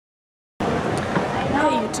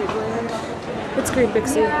Hey YouTube land, it's Green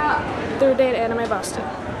Bixie, third day at Anime Boston,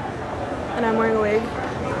 and I'm wearing a wig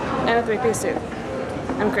and a three-piece suit.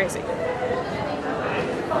 I'm crazy.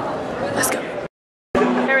 Let's go.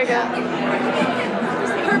 Here we go.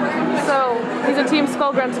 So, he's a Team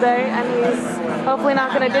Skullgrunt today, and he's hopefully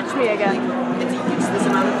not going to ditch me again.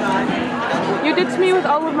 You ditched me with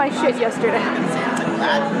all of my shit yesterday.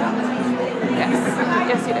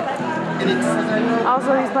 Yes you did.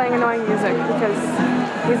 Also, he's playing annoying music because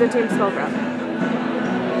he's a Team Skullgrunt.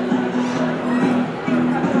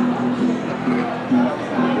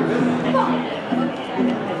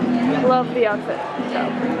 Love the outfit, though.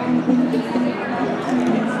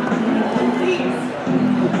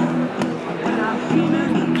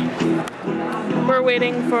 We're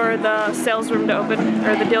waiting for the sales room to open,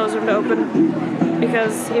 or the dealer's room to open,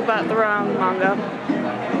 because he bought the wrong manga.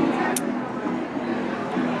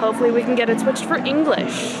 Hopefully we can get it switched for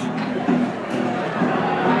English,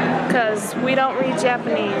 because we don't read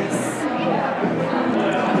Japanese.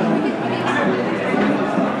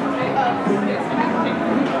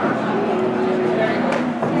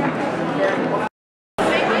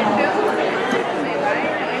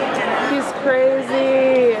 He's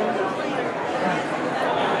crazy.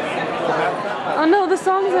 Oh no, the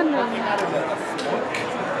song's ending.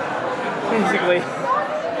 Basically.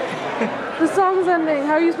 The song's ending.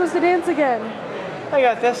 How are you supposed to dance again? I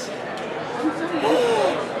got this.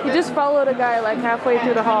 You just followed a guy like halfway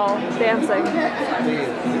through the hall dancing.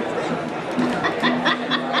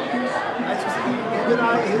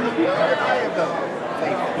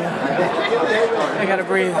 I gotta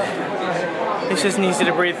breathe. It's just easy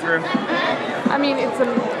to breathe through. I mean, it's a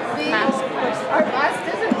mask. Our boss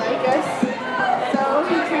doesn't like us, so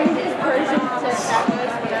he trained his person to attack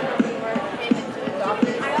us whenever we came into his office.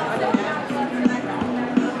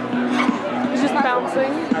 He's just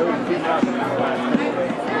bouncing.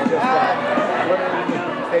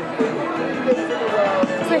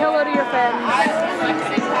 Say hello to your fans.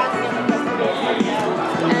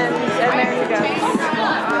 And there he goes.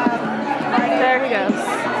 There he goes.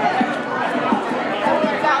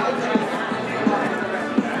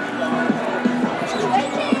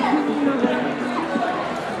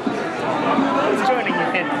 He's joining you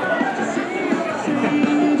in.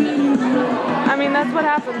 I mean, that's what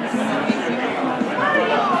happens.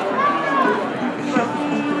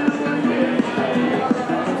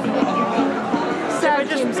 If I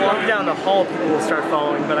just walk down the hall, people will start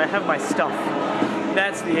following, but I have my stuff.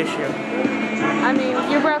 That's the issue. I mean,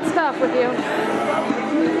 you brought stuff with you.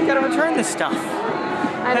 Gotta return this stuff.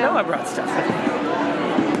 I know. I brought stuff.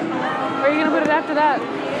 Where are you gonna put it after that?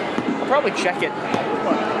 I'll probably check it.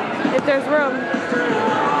 If there's room.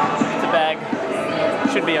 It's a bag.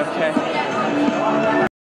 Should be okay.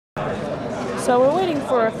 So we're waiting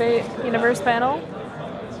for a Fate Universe panel.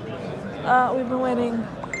 We've been waiting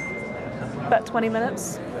about 20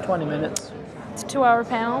 minutes. 20 minutes. It's a 2-hour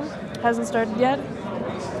panel. Hasn't started yet.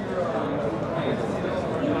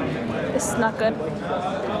 This is not good.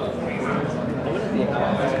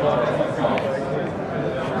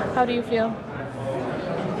 How do you feel?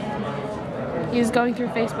 He's going through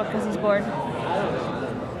Facebook because he's bored.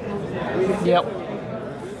 Yep.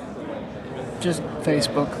 Just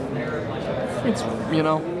Facebook. It's, you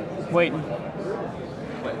know, waiting.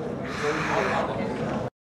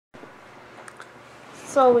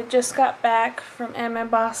 So we just got back from Anime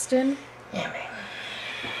Boston. Yeah, man.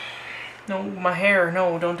 No, my hair.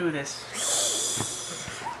 No, don't do this.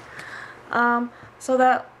 So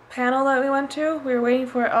that panel that we went to, we were waiting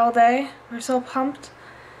for it all day. We were so pumped.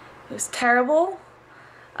 It was terrible.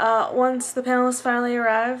 Once the panelist finally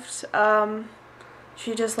arrived,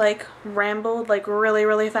 she just like rambled like really,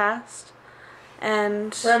 really fast.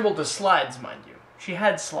 And Rambled the slides, mind you. She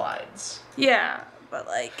had slides. yeah, but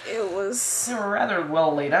like it was They were rather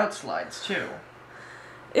well laid out slides, too.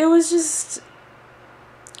 it was just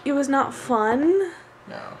it was not fun.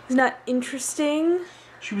 No. It was not interesting.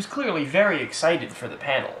 She was clearly very excited for the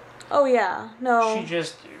panel. Oh yeah, no.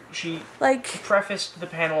 She like prefaced the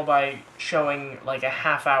panel by showing like a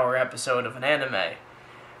half-hour episode of an anime.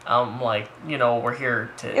 Like, you know, we're here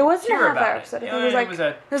to it wasn't a hear half about hour it. episode. Yeah, It was like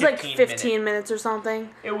it was like 15 minutes or something.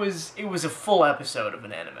 It was a full episode of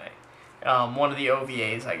an anime. One of the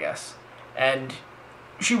OVAs, I guess. And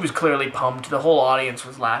she was clearly pumped. The whole audience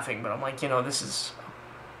was laughing, but I'm like, you know, this is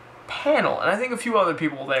a panel. And I think a few other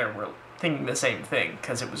people there were thinking the same thing,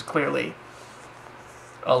 because it was clearly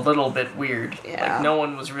a little bit weird. Yeah. Like, no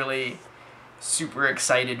one was really super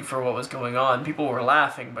excited for what was going on. People were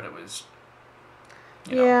laughing, but it was,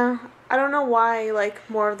 you know. Yeah, I don't know why, like,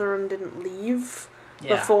 more of the room didn't leave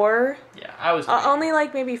before. Yeah, I was. Only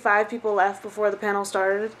like maybe 5 people left before the panel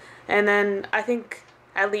started, and then I think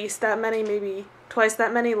at least that many, maybe twice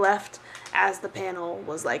that many left as the panel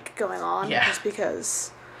was like going on. Yeah. Just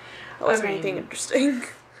because it wasn't anything interesting.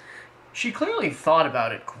 She clearly thought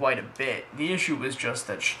about it quite a bit. The issue was just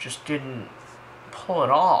that she just didn't pull it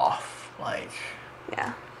off. Like.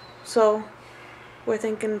 Yeah. So we're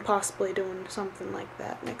thinking possibly doing something like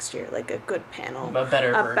that next year, like a good panel. A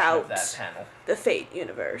better version about of that panel. The Fate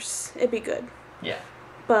universe. It'd be good. Yeah.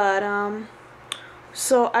 But,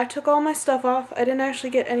 so I took all my stuff off. I didn't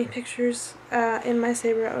actually get any pictures in my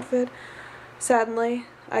Saber outfit, sadly.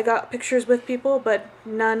 I got pictures with people, but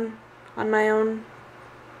none on my own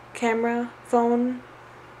camera, phone,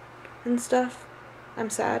 and stuff.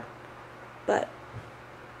 I'm sad. But,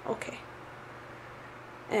 okay.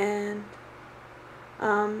 And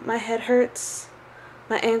my head hurts,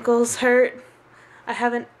 my ankles hurt. I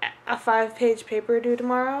have a 5-page paper due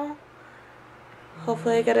tomorrow.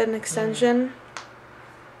 Hopefully I get an extension.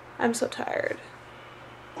 I'm so tired.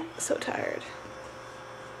 So tired.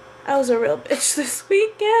 I was a real bitch this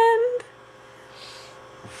weekend.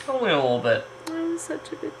 Only a little bit. I was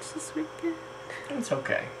such a bitch this weekend. It's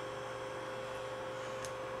okay.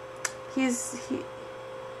 He's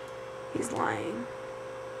lying.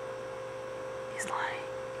 He's lying.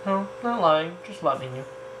 No, not lying. Just loving you.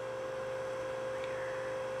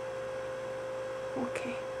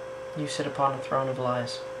 Okay. You sit upon a throne of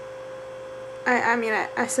lies. I mean,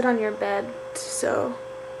 I sit on your bed, so...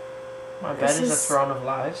 My bed is a throne of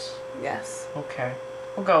lies? Yes. Okay.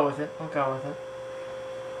 We'll go with it. We'll go with it.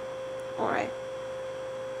 Alright.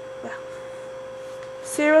 Well.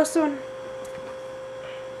 See you real soon.